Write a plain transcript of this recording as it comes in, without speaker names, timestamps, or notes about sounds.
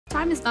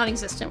Time is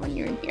non-existent when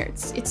you're in here.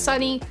 It's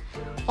sunny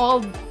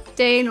all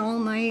day and all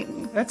night.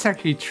 That's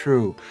actually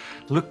true.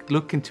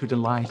 Look into the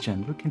light,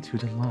 Jen. Look into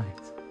the light.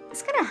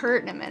 It's gonna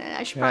hurt in a minute.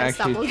 I should probably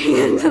stop looking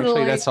into the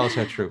light. That's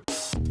also true.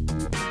 So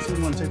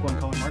you want to take one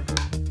color marker?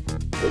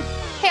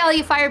 Hey all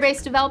you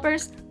Firebase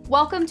developers.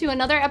 Welcome to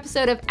another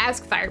episode of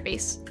Ask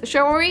Firebase, the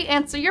show where we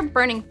answer your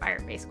burning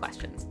Firebase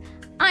questions.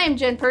 I am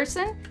Jen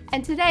Person,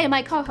 and today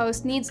my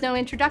co-host needs no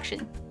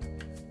introduction.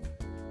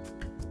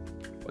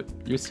 What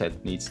you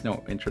said needs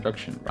no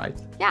introduction, right?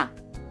 Yeah.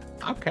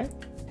 Okay.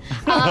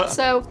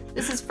 So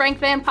this is Frank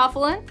Van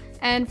Puffelen,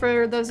 and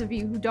for those of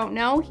you who don't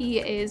know, he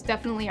is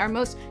definitely our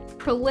most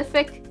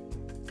prolific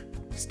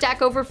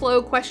Stack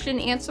Overflow question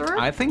answerer.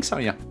 I think so,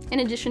 yeah. In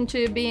addition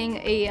to being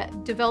a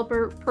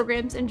developer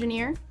programs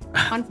engineer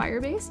on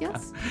Firebase,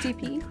 yes,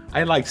 DP.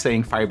 I like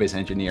saying Firebase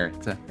engineer.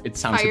 It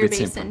sounds a bit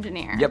simple. Firebase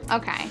engineer. Yep.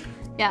 Okay.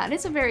 Yeah, it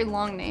is a very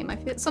long name.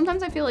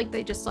 Sometimes I feel like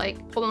they just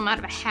like pull them out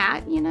of a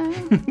hat, you know?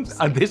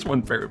 This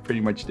one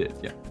pretty much did,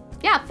 yeah.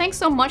 Yeah, thanks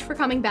so much for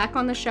coming back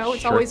on the show.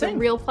 It's always a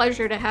real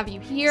pleasure to have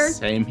you here.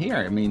 Same here.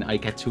 I mean, I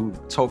get to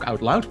talk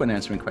out loud when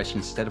answering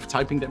questions instead of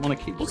typing them on a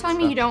keyboard. You tell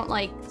me you don't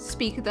like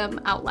speak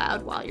them out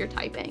loud while you're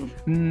typing.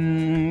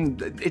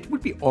 It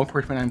would be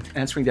awkward when I'm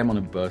answering them on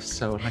a bus,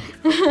 so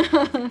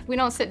like... We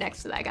don't sit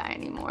next to that guy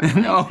anymore.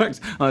 No,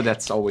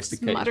 that's always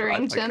the case.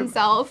 Muttering to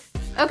himself.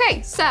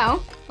 Okay,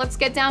 so let's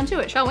get down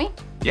to it, shall we?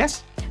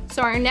 Yes.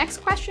 So our next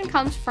question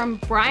comes from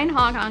Brian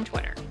Hogg on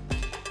Twitter.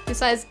 It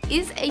says,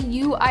 is a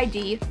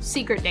UID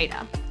secret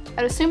data?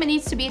 I'd assume it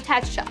needs to be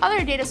attached to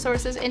other data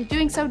sources, and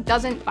doing so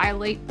doesn't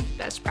violate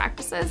best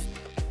practices.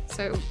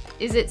 So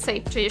is it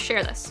safe to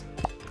share this?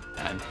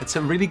 It's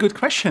a really good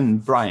question,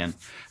 Brian.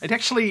 It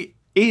actually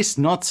is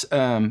not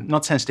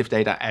sensitive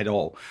data at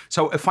all.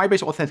 So a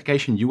Firebase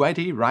authentication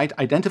UID, right,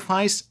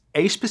 identifies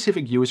a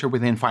specific user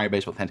within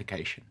Firebase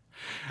authentication.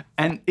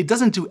 And it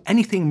doesn't do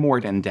anything more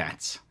than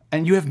that.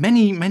 And you have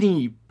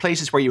many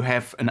places where you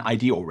have an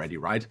ID already,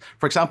 right?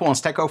 For example, on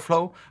Stack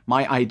Overflow,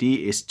 my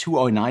ID is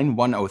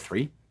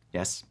 209103.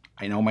 Yes,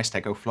 I know my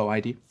Stack Overflow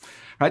ID,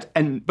 right?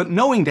 But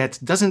knowing that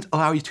doesn't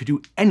allow you to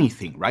do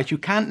anything, right? You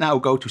can't now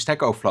go to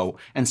Stack Overflow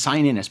and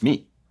sign in as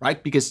me,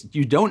 right? Because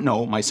you don't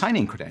know my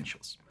sign-in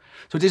credentials.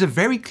 So there's a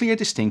very clear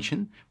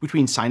distinction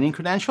between sign-in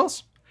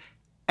credentials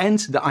and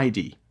the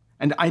ID.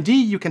 And the ID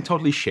you can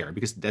totally share,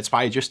 because that's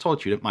why I just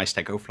told you that my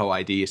Stack Overflow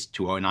ID is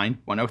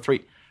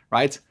 209103.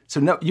 Right? So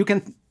no, you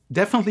can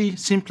definitely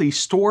simply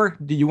store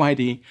the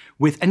UID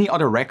with any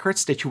other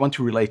records that you want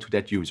to relate to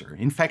that user.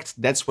 In fact,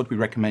 that's what we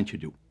recommend you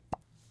do.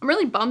 I'm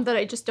really bummed that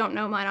I just don't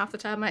know mine off the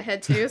top of my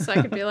head too, so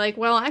I could be like,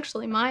 well,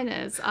 actually mine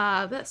is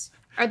this.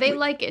 Are they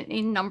like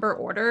in number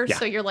order? Yeah.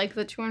 So you're like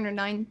the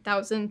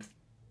 209,000th,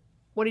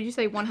 what did you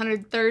say,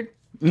 103rd?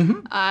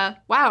 Mm-hmm.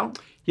 Wow.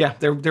 Yeah,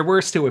 there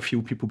were still a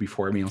few people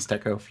before me on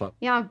Stack Overflow.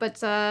 Yeah, but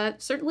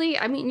certainly,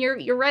 I mean,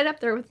 you're right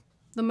up there with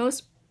the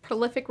most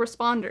prolific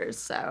responders,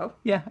 so.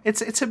 Yeah,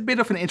 it's a bit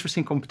of an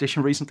interesting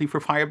competition recently for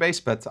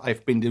Firebase, but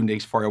I've been doing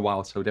this for a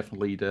while, so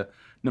definitely the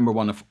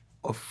 #1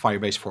 of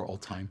Firebase for all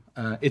time.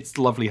 It's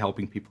lovely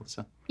helping people,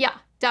 so. Yeah,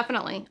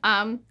 definitely.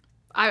 I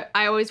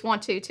always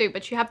want to too,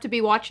 but you have to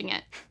be watching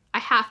it. I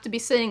have to be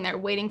sitting there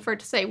waiting for it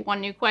to say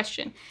one new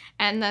question,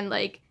 and then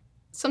like,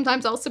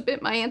 sometimes I'll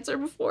submit my answer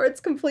before it's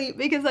complete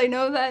because I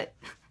know that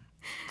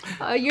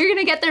you're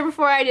gonna get there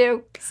before I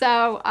do,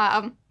 so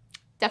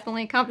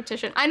definitely a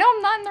competition. I know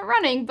I'm not in the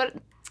running, but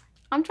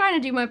I'm trying to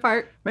do my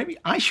part. Maybe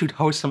I should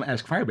host some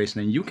Ask Firebase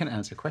and then you can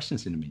answer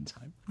questions in the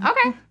meantime.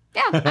 Okay.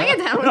 Yeah, I get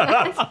down with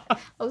that.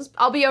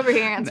 I'll be over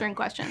here answering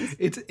questions.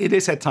 It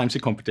is at times a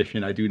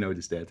competition, I do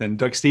notice that. And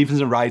Doug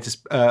Stevenson writes is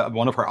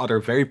one of our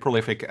other very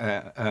prolific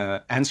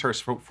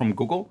answers from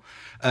Google.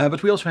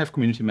 But we also have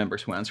community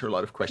members who answer a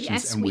lot of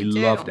questions, yes, and we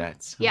love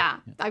that. So, yeah,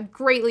 I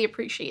greatly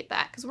appreciate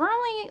that because we're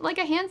only like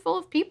a handful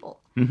of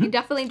people. We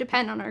definitely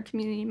depend on our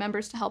community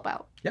members to help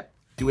out. Yep.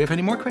 Do we have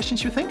any more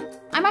questions, you think?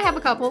 I might have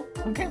a couple.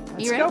 Okay,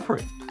 let's go for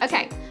it.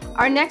 Okay,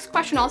 our next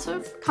question also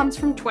comes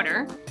from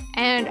Twitter.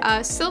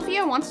 And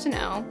Sylvia wants to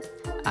know,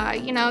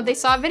 you know, they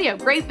saw a video,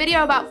 great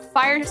video about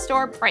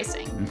Firestore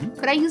pricing.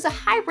 Could I use a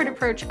hybrid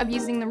approach of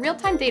using the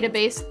Realtime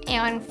Database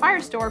and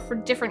Firestore for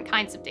different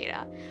kinds of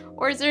data?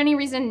 Or is there any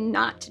reason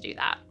not to do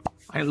that?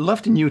 I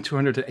love the new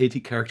 280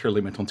 character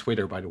limit on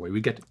Twitter, by the way. We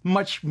get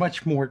much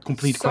more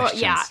complete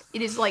questions. Yeah,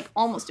 it is like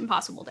almost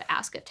impossible to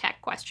ask a tech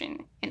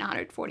question in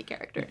 140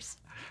 characters.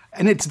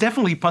 And it's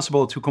definitely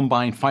possible to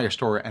combine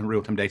Firestore and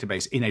Realtime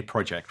Database in a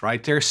project,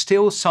 right? There's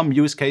still some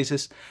use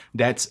cases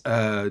that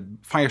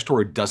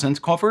Firestore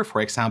doesn't cover.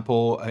 For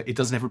example, it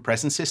doesn't have a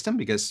presence system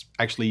because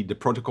actually the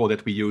protocol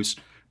that we use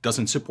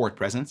doesn't support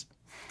presence.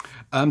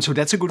 So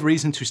that's a good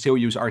reason to still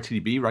use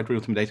RTDB, right,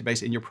 Realtime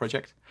Database, in your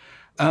project.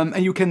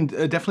 And you can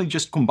definitely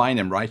just combine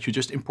them, right? You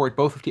just import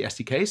both of the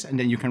SDKs and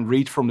then you can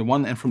read from the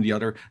one and from the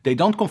other. They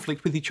don't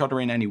conflict with each other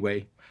in any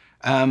way.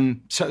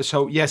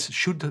 So yes,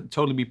 should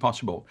totally be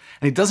possible.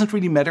 And it doesn't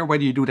really matter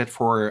whether you do that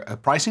for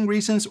pricing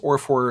reasons or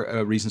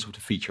for reasons of the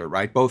feature,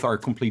 right? Both are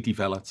completely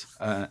valid.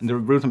 And the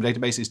Realtime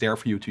Database is there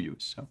for you to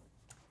use. So.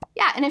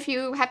 Yeah, and if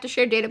you have to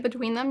share data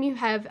between them, you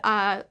have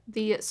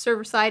the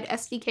server-side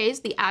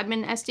SDKs, the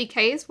admin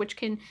SDKs, which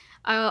can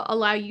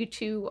allow you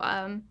to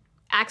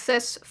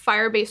access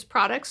Firebase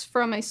products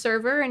from a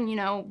server, and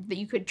that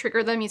you could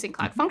trigger them using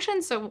Cloud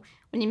Functions. So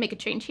when you make a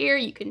change here,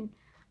 you can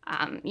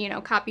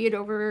copy it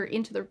over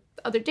into the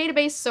other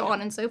database, so on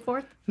and so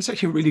forth. It's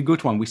actually a really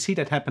good one. We see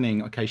that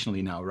happening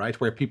occasionally now, right?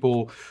 Where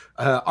people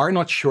are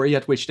not sure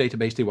yet which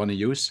database they want to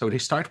use. So they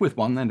start with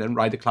one and then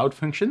write a Cloud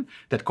function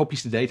that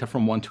copies the data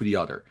from one to the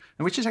other,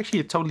 and which is actually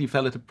a totally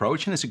valid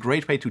approach. And it's a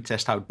great way to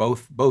test out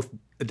both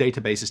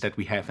databases that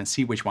we have and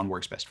see which one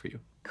works best for you.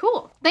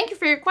 Cool. Thank you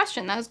for your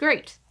question. That was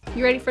great.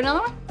 You ready for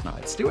another one? Now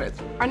let's do it.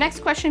 Our next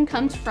question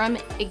comes from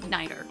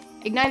Igniter.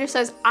 Igniter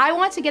says, I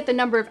want to get the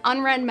number of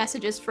unread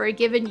messages for a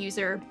given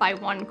user by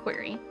one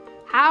query.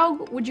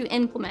 How would you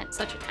implement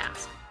such a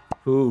task?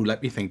 Ooh,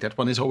 let me think. That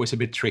one is always a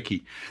bit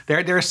tricky.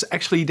 There's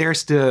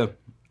the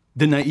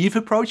naive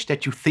approach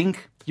that you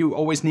think you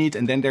always need,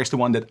 and then there's the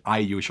one that I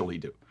usually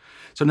do.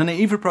 So the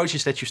naive approach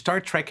is that you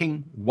start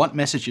tracking what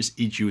messages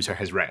each user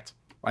has read.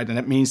 Right, and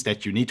that means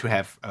that you need to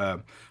have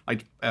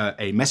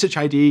a message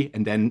ID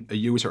and then a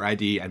user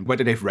ID and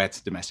whether they've read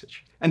the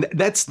message. And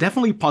that's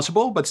definitely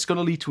possible, but it's going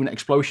to lead to an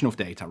explosion of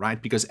data, right?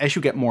 Because as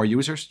you get more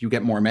users, you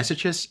get more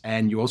messages,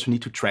 and you also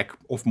need to track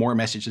of more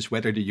messages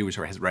whether the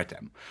user has read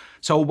them.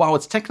 So while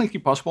it's technically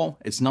possible,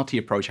 it's not the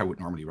approach I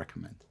would normally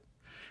recommend.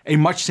 A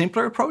much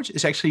simpler approach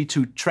is actually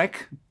to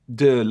track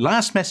the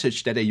last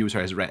message that a user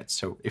has read.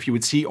 So if you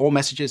would see all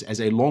messages as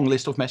a long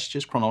list of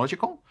messages,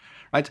 chronological,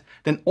 right,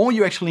 then all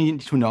you actually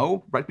need to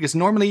know, right, because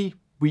normally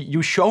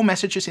you show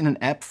messages in an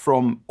app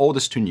from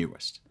oldest to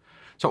newest.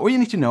 So all you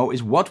need to know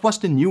is what was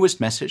the newest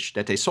message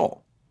that they saw,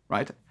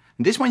 right?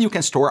 And this one you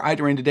can store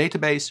either in the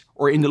database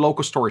or in the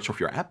local storage of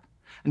your app.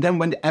 And then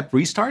when the app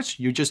restarts,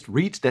 you just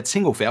read that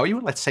single value.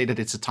 Let's say that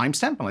it's a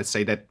timestamp, and let's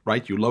say that,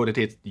 right, you loaded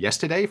it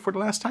yesterday for the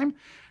last time.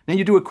 Then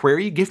you do a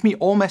query, give me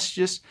all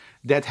messages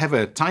that have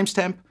a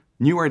timestamp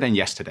newer than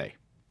yesterday.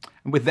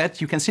 And with that,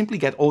 you can simply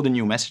get all the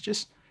new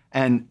messages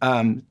and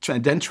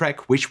then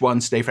track which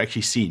ones they've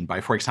actually seen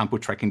by, for example,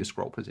 tracking the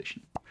scroll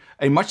position.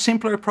 A much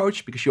simpler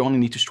approach because you only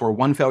need to store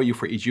one value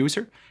for each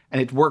user, and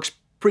it works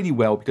pretty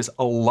well because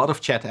a lot of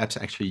chat apps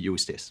actually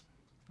use this.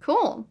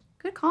 Cool.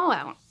 Good call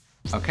out.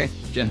 Okay,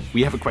 Jen,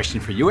 we have a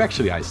question for you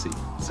actually, I see.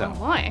 So, oh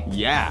boy.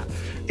 Yeah.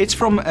 It's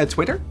from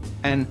Twitter,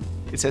 and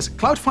it says,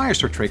 Cloud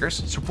Firestore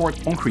triggers support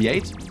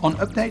onCreate,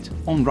 onUpdate,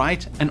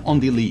 onWrite, and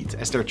onDelete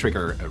as their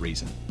trigger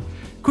reason.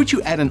 Could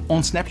you add an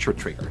onSnapshot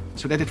trigger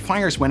so that it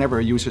fires whenever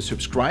a user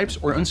subscribes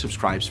or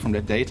unsubscribes from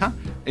that data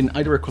in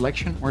either a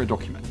collection or a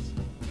document?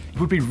 It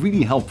would be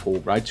really helpful,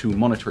 right, to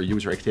monitor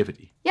user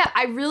activity. Yeah,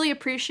 I really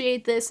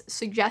appreciate this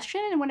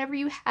suggestion. And whenever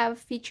you have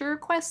feature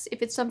requests,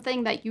 if it's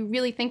something that you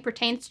really think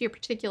pertains to your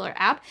particular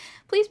app,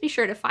 please be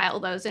sure to file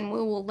those, and we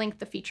will link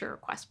the feature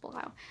request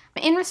below.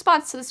 In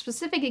response to the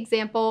specific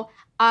example,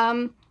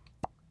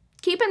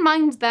 keep in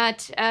mind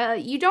that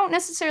you don't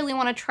necessarily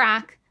want to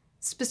track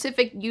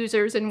specific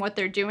users and what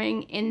they're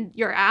doing in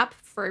your app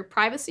for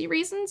privacy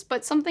reasons,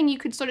 but something you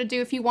could sort of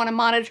do if you want to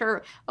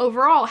monitor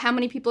overall how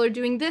many people are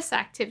doing this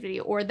activity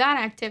or that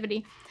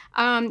activity.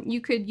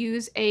 You could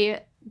use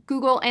a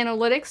Google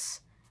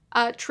Analytics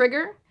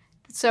trigger.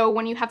 So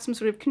when you have some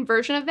sort of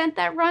conversion event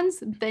that runs,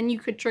 then you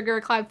could trigger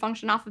a Cloud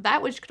function off of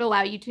that, which could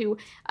allow you to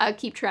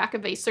keep track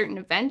of a certain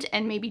event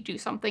and maybe do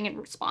something in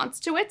response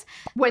to it.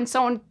 When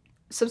someone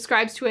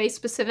subscribes to a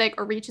specific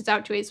or reaches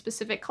out to a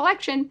specific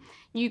collection,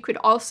 you could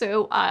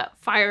also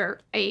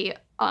fire a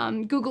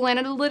Google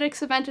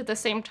Analytics event at the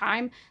same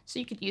time, so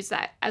you could use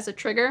that as a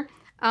trigger.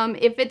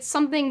 If it's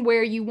something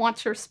where you want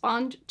to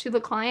respond to the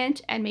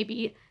client and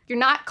maybe you're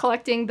not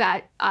collecting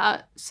that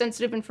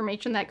sensitive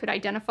information that could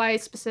identify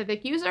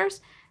specific users,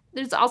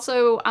 there's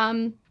also,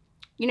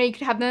 you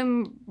could have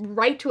them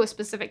write to a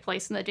specific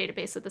place in the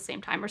database at the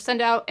same time or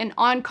send out an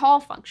on-call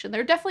function. There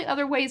are definitely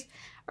other ways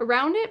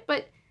around it,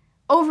 but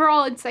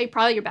overall, I'd say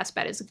probably your best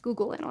bet is a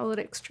Google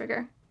Analytics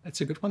trigger. That's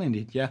a good one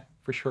indeed. Yeah,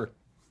 for sure.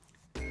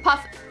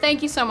 Puff,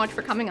 thank you so much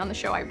for coming on the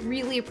show. I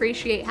really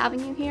appreciate having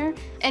you here.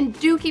 And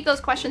do keep those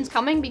questions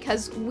coming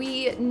because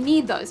we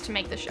need those to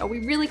make the show.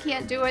 We really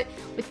can't do it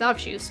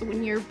without you. So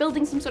when you're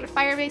building some sort of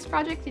Firebase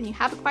project and you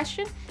have a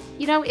question,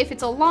 if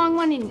it's a long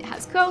one and it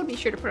has code, be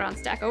sure to put it on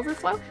Stack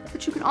Overflow.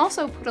 But you can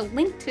also put a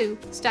link to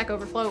Stack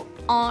Overflow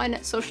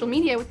on social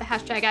media with the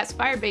hashtag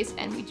AskFirebase,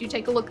 and we do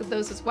take a look at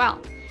those as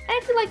well.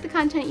 And if you like the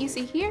content you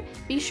see here,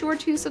 be sure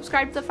to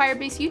subscribe to the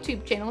Firebase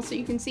YouTube channel so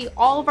you can see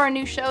all of our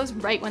new shows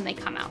right when they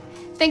come out.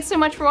 Thanks so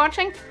much for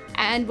watching,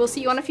 and we'll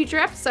see you on a future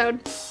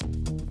episode.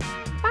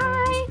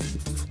 Bye!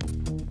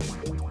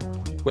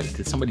 Wait,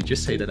 did somebody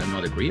just say that I'm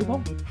not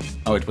agreeable?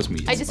 Oh, it was me.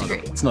 I disagree.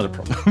 It's not a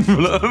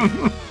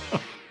problem.